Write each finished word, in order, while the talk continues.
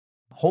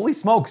Holy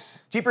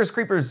smokes, jeepers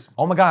creepers,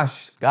 oh my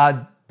gosh,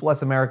 God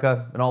bless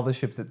America and all the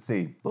ships at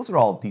sea. Those are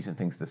all decent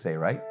things to say,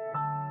 right?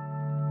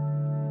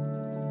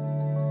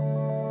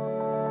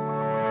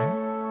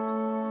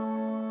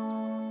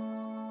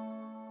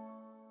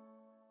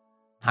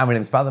 Hi, my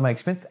name is Father Mike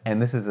Schmitz,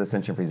 and this is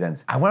Ascension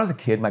Presents. When I was a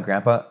kid,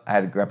 I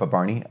had Grandpa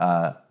Barney,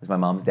 is my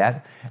mom's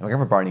dad, and my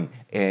Grandpa Barney,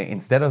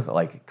 instead of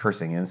like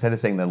cursing, instead of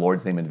saying the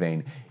Lord's name in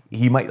vain,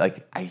 he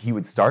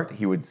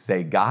would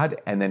say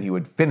God, and then he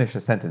would finish a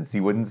sentence. He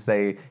wouldn't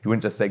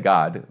just say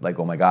God, like,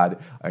 oh my God,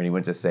 or he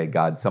wouldn't just say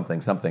God something,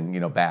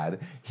 bad.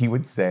 He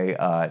would say,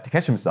 to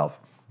catch himself,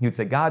 he would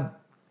say, God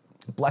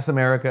bless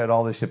America and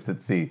all the ships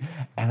at sea.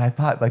 And I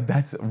thought, like,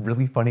 that's a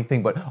really funny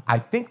thing. But I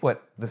think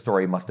what the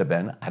story must have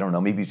been, I don't know,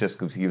 maybe it's just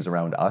because he was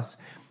around us,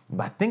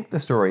 but I think the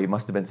story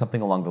must have been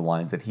something along the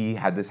lines that he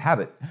had this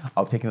habit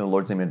of taking the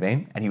Lord's name in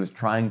vain, and he was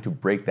trying to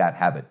break that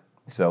habit.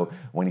 So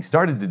when he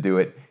started to do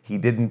it, he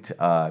didn't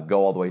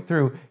go all the way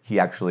through. He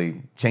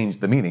actually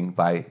changed the meaning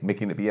by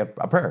making it be a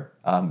prayer.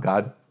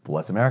 God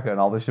bless America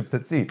and all the ships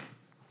at sea.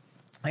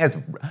 That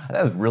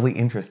was really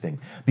interesting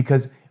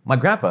because my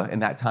grandpa, in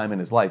that time in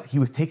his life, he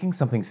was taking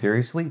something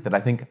seriously that I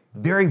think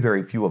very,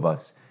 very few of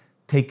us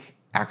take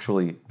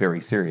actually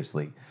very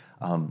seriously.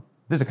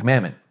 There's a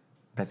commandment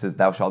that says,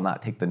 thou shalt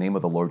not take the name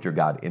of the Lord your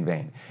God in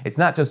vain. It's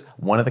not just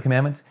one of the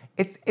commandments,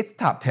 it's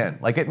top 10.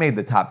 Like, it made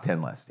the top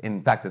 10 list.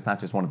 In fact, it's not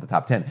just one of the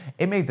top 10.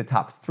 It made the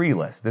top 3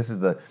 list.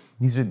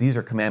 These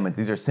are commandments,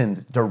 these are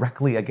sins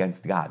directly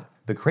against God.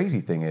 The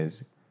crazy thing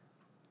is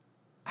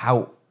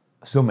how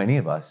so many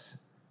of us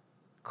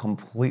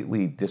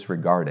completely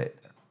disregard it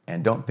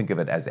and don't think of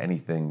it as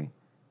anything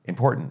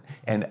important.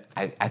 And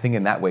I think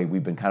in that way,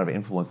 we've been kind of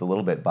influenced a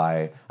little bit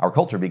by our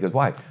culture. Because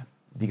why?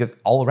 Because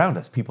all around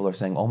us, people are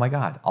saying, oh my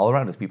God. All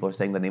around us, people are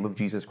saying the name of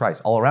Jesus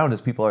Christ. All around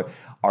us, people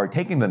are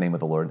taking the name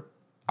of the Lord,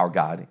 our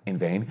God, in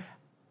vain.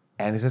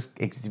 And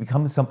it's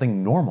become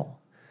something normal.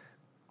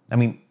 I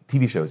mean,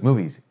 TV shows,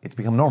 movies, it's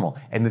become normal.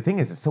 And the thing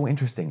is, it's so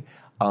interesting.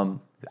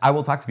 I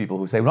will talk to people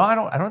who say, well,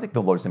 I don't take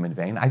the Lord's name in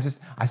vain.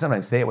 I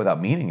sometimes say it without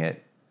meaning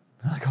it.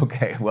 I'm like,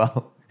 okay,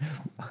 well,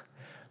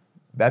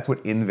 that's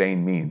what in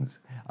vain means.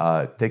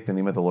 Take the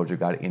name of the Lord your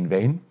God in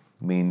vain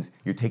means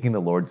you're taking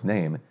the Lord's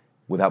name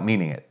without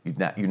meaning it.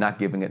 You're not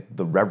giving it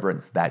the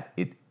reverence that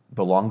it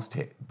belongs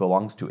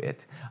to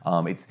it.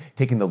 It's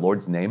taking the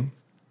Lord's name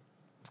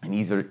and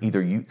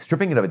either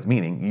stripping it of its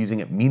meaning, using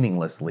it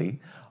meaninglessly,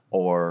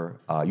 or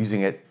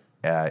using it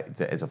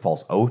as a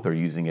false oath, or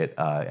using it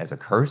as a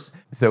curse.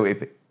 So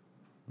if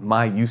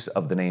my use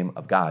of the name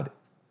of God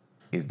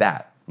is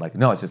that, like,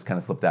 no, it's just kind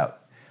of slipped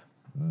out,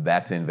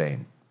 that's in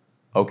vain.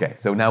 Okay,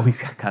 so now we've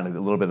got kind of a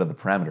little bit of the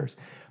parameters.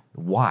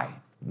 Why?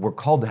 We're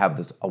called to have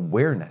this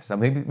awareness.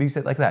 Maybe say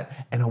it like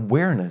that. An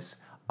awareness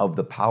of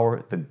the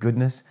power, the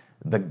goodness,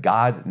 the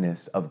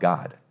godness of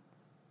God.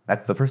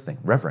 That's the first thing.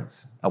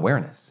 Reverence,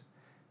 awareness.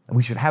 And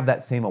we should have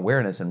that same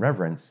awareness and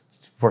reverence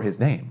for his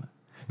name.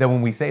 That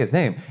when we say his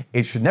name,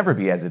 it should never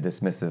be as a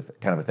dismissive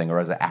kind of a thing or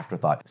as an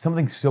afterthought.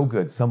 Something so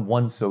good,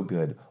 someone so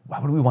good, why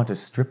would we want to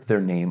strip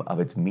their name of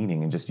its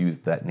meaning and just use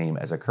that name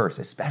as a curse,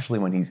 especially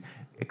when he's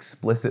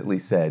explicitly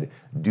said,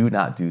 do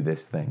not do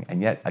this thing.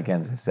 And yet,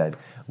 again, as I said,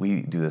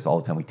 we do this all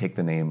the time. We take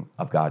the name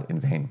of God in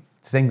vain.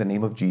 Saying the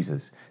name of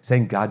Jesus,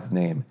 saying God's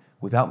name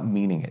without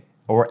meaning it,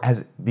 or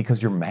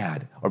because you're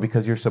mad or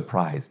because you're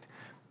surprised,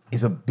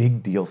 is a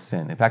big deal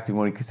sin. In fact,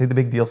 when we say the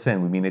big deal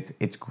sin, we mean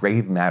it's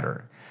grave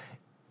matter.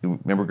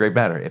 Remember grave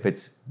matter.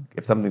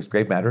 If something's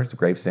grave matter, it's a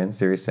grave sin,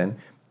 serious sin.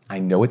 I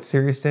know it's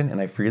serious sin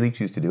and I freely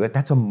choose to do it.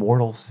 That's a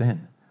mortal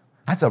sin.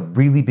 That's a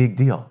really big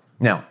deal.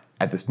 Now,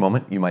 at this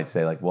moment, you might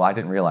say, like, well, I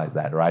didn't realize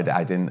that, or I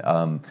didn't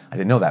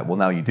know that. Well,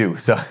 now you do.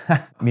 So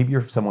maybe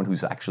you're someone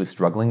who's actually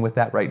struggling with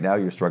that right now.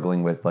 You're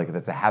struggling with, like,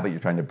 that's a habit you're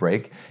trying to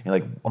break. You're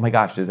like, oh my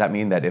gosh, does that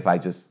mean that if I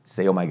just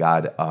say, oh my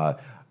God,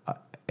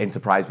 in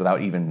surprise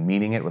without even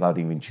meaning it, without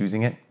even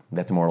choosing it,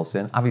 that's a mortal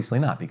sin? Obviously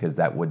not, because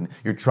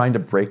you're trying to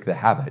break the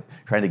habit,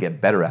 trying to get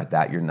better at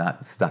that. You're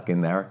not stuck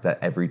in there that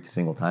every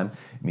single time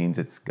means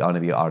it's going to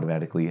be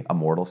automatically a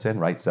mortal sin,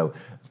 right? So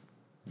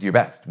do your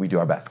best. We do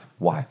our best.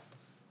 Why?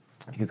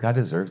 Because God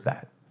deserves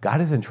that.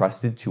 God has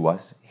entrusted to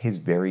us his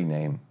very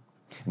name.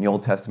 In the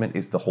Old Testament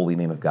is the holy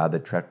name of God, the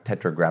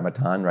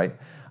tetragrammaton, right?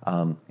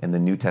 In the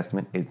New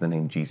Testament is the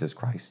name Jesus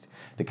Christ.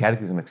 The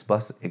Catechism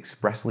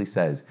expressly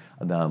says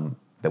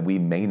that we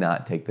may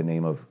not take the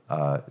name of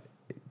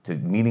to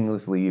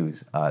meaninglessly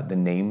use the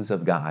names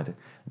of God,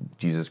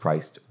 Jesus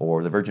Christ,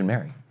 or the Virgin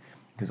Mary.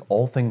 Because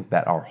all things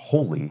that are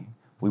holy,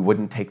 we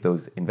wouldn't take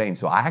those in vain.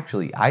 So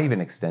I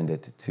even extend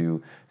it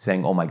to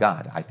saying, oh my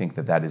God. I think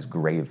that is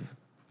grave.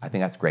 I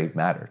think that's grave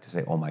matter to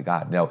say, oh my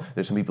God. Now,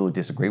 there's some people who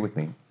disagree with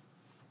me.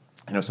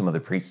 I know some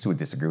other priests who would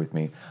disagree with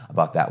me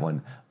about that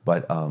one.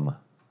 But I'm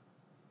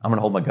going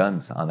to hold my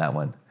guns on that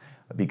one,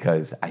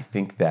 because I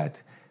think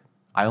that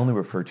I only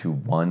refer to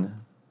one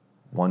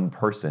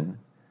person,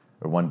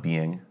 or one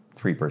being,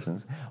 3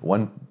 persons,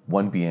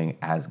 one being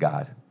as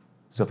God.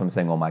 So if I'm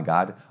saying, oh my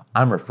God,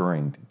 I'm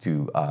referring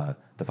to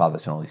the Father,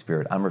 Son, Holy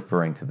Spirit. I'm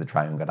referring to the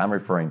Triune God. I'm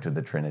referring to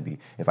the Trinity.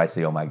 If I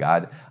say, oh my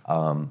God,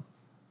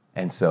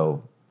 And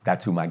so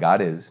that's who my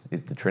God is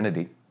the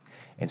Trinity.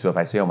 And so if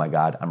I say, oh my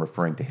God, I'm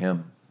referring to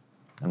him.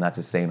 I'm not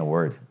just saying a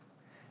word.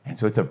 And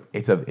so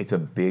it's a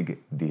big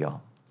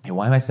deal. And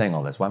why am I saying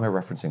all this? Why am I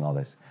referencing all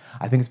this?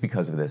 I think it's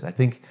because of this. I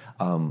think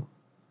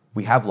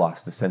we have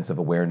lost a sense of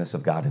awareness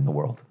of God in the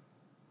world.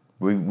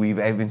 We've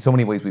in so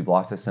many ways, we've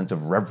lost a sense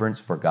of reverence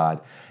for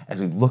God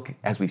as we look,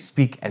 as we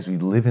speak, as we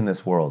live in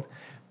this world.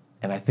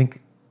 And I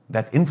think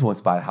that's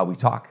influenced by how we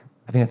talk.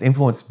 I think it's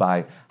influenced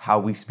by how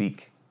we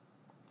speak.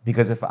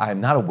 Because if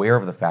I'm not aware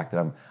of the fact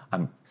that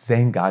I'm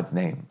saying God's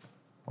name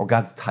or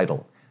God's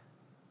title,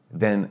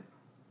 then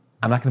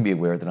I'm not going to be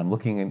aware that I'm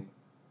looking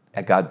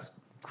at God's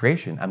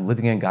creation. I'm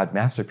living in God's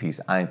masterpiece.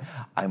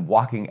 I'm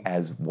walking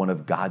as one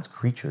of God's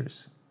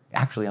creatures.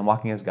 Actually, I'm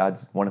walking as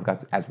one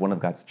of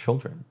God's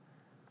children.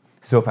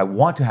 So if I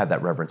want to have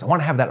that reverence, I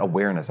want to have that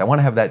awareness, I want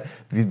to have that,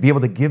 to be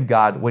able to give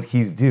God what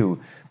he's due,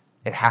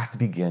 it has to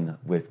begin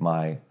with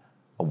my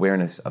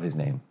awareness of his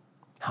name.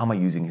 How am I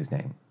using his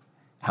name?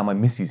 How am I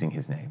misusing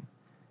his name?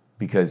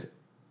 Because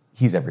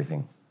he's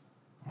everything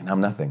and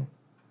I'm nothing.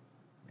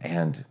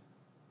 And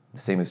the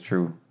same is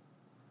true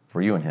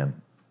for you and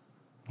him.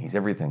 He's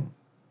everything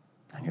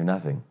and you're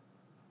nothing.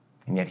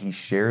 And yet he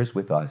shares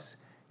with us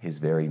his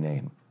very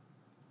name.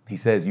 He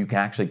says, you can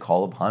actually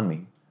call upon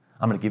me.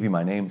 I'm going to give you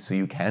my name so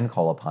you can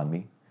call upon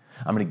me.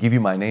 I'm going to give you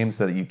my name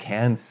so that you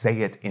can say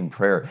it in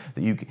prayer,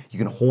 that you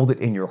can hold it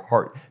in your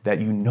heart,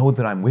 that you know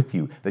that I'm with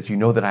you, that you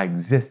know that I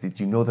exist, that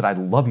you know that I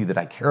love you, that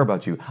I care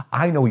about you.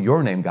 I know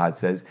your name, God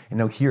says, and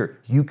now here,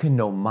 you can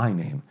know my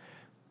name.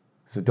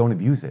 So don't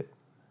abuse it,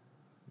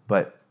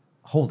 but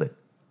hold it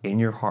in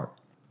your heart,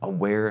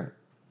 aware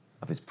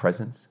of his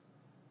presence,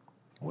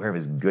 aware of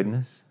his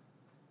goodness,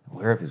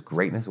 aware of his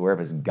greatness, aware of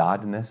his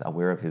godness,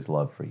 aware of his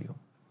love for you.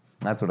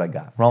 That's what I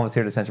got. From all of us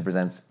here at Ascension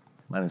Presents,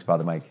 my name is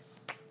Father Mike.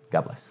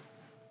 God bless.